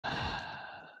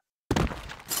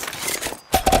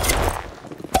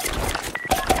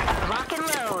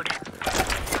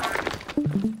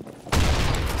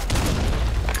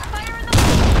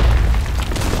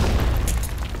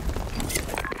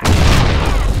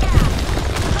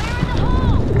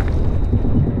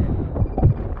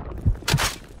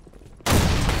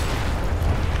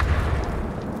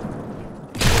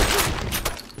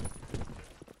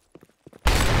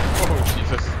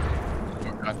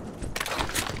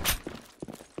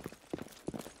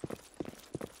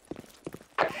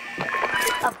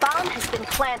A bomb has been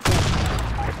planted.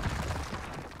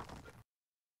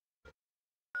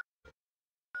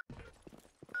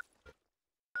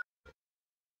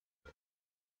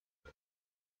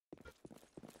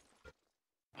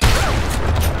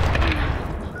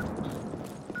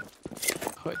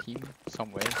 Heard him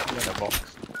somewhere here in the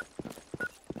box.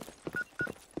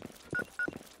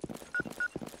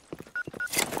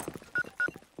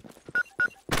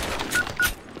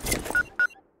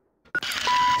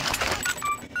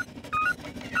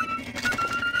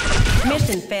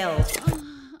 Mission failed.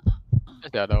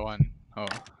 That's the other one. Oh.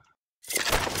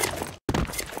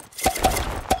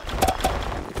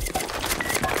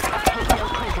 Take no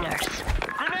prisoners.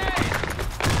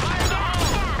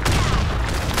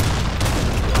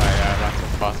 Run so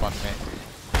fast, 1 minute.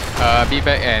 B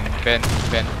back and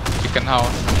vent. Chicken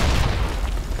house.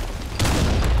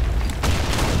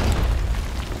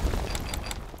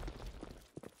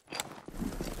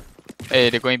 Hey,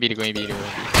 they're going B.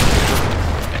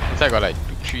 Inside got like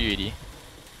 3 already.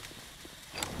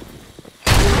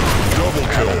 Double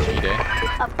kill. 3 there.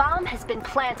 A bomb has been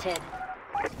planted.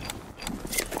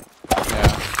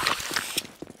 Yeah.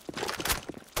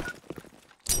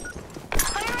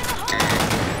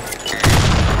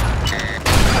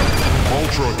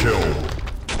 Ultra kill.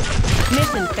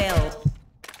 Mission failed.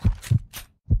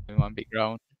 In one big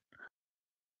round.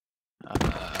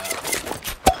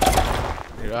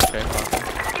 They rush very fast.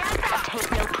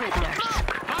 Take no prisoners.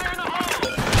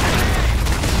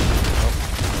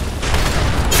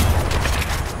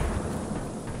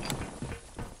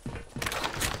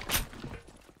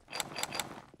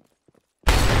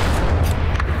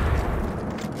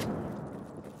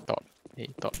 Top. Hey,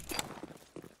 top.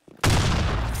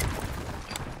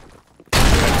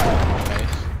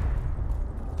 Nice.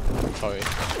 Sorry.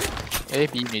 A,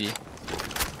 B, midi.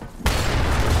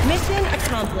 Mission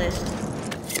accomplished.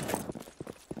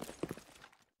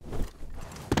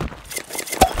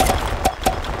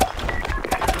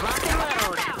 Lock and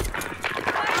load.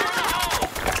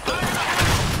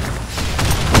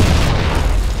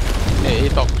 Hey, A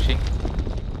top pushing.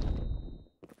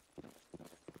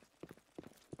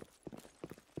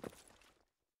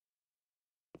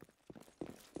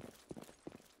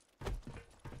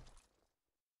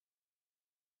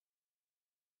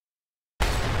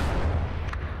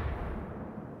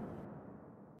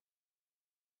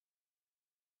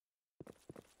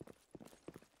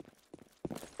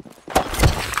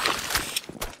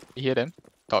 You hear them?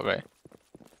 Top right.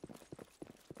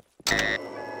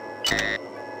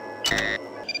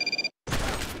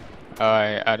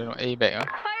 I don't know. A back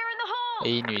Fire in the hole. A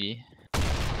in already.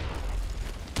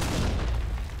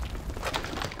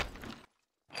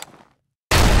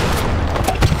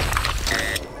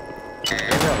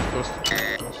 Close to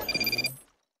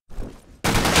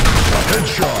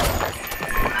Headshot.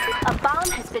 A bomb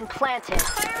has been planted.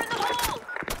 Fire in the hole.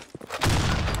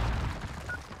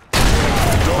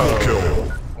 Double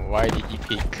kill. Why did he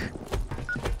pick?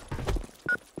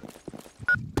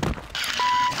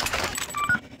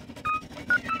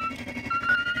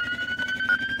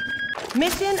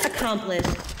 Mission accomplished.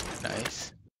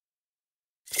 Nice.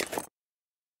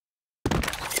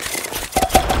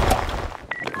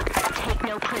 Take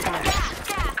no prisoners.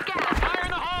 Fire in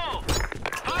the hole!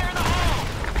 Fire in the hole!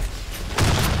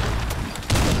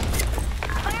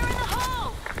 Fire in the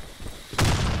hole.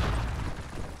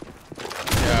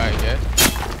 Yeah, I guess.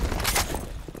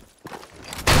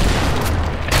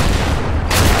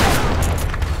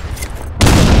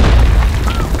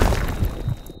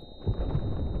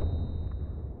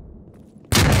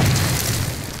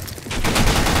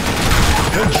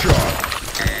 Headshot.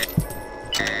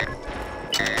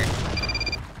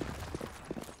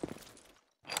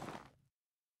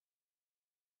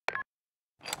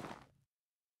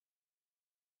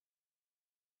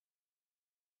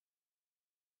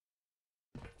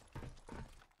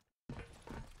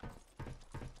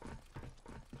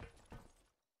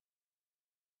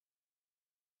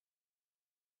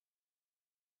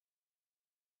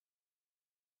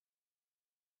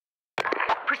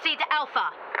 Proceed to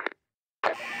Alpha.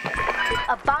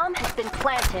 A bomb has been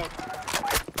planted.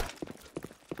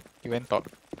 He went top.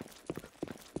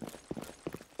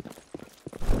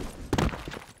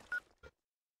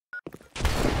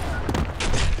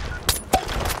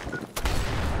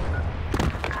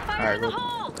 Fire in the good.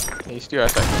 hole. He's still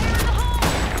outside. Fire in the hole.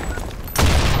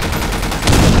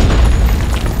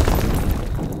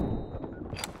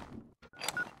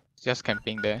 He's just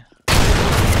camping there.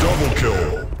 Double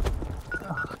kill.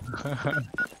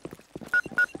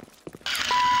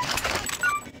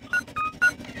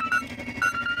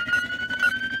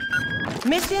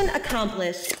 Mission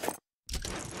accomplished.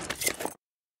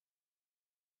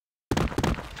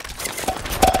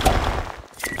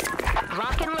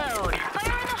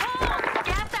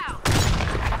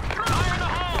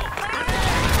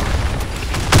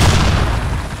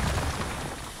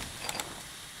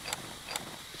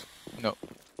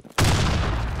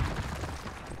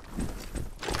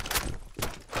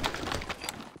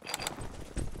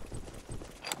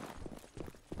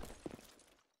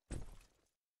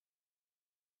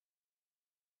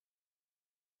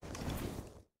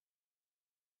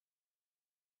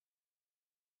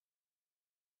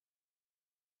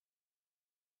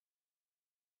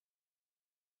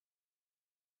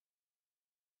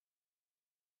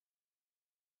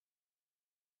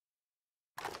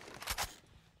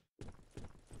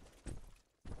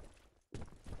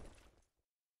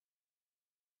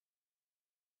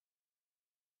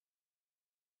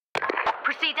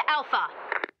 Proceed to Alpha.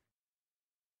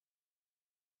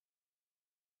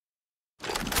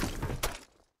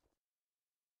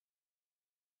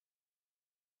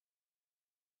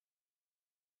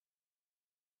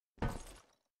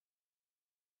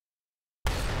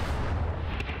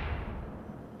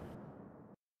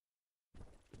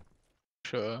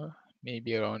 Sure,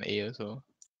 maybe around A or so.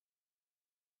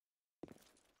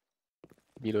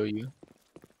 Below you.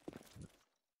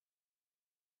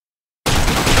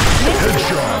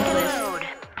 Headshot. Load.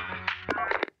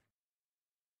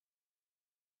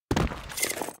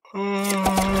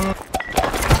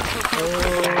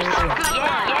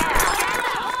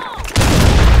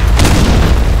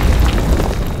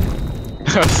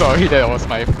 Sorry, that was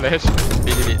my flash.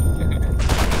 Did it.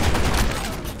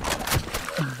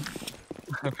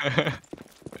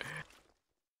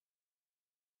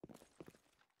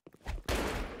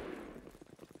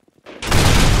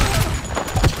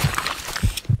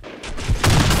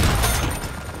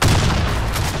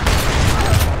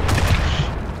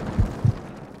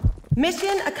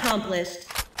 Mission accomplished.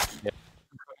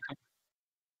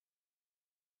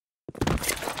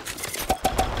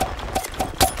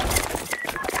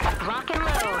 Lock and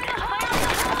load.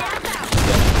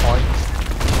 Points.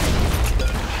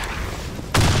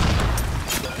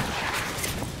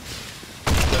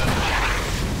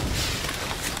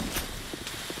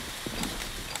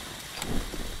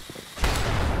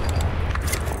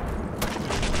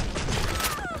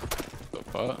 So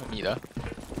far, me lah.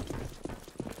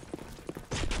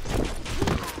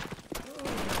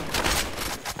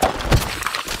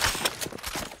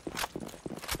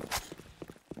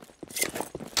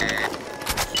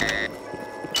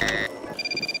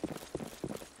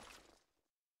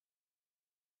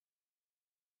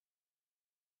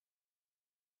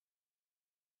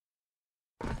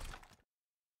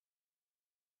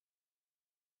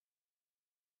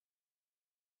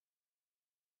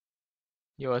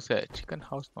 He was at chicken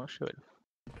house, not sure.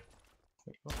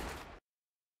 Wait, what?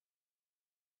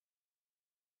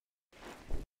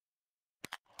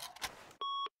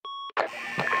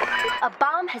 A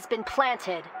bomb has been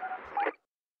planted.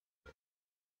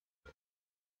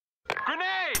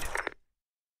 Grenade!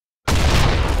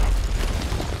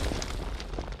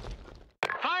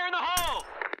 Fire in the hole!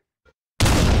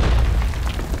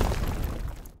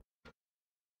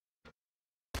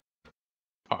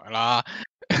 Fuck lah.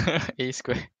 A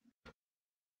square.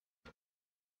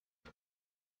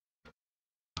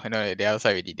 I know the other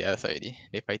side already, the other side already.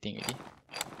 They fighting already.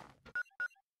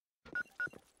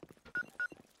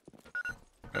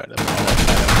 Got the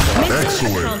Mission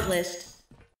Excellent. accomplished.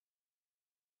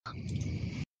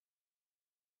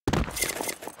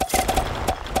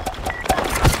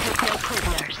 Take no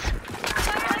prisoners.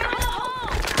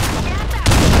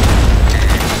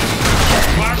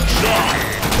 Blackshot.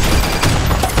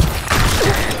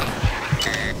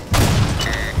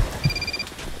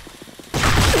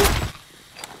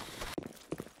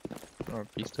 oh,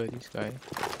 pistol this guy.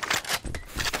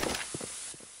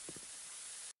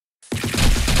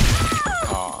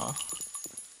 Aww.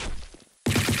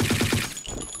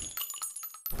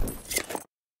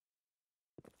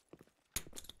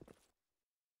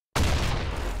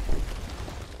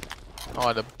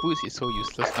 Oh, the boost is so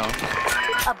useless now.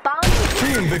 A bomb.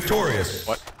 Team victorious.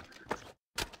 What?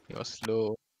 It was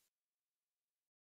slow.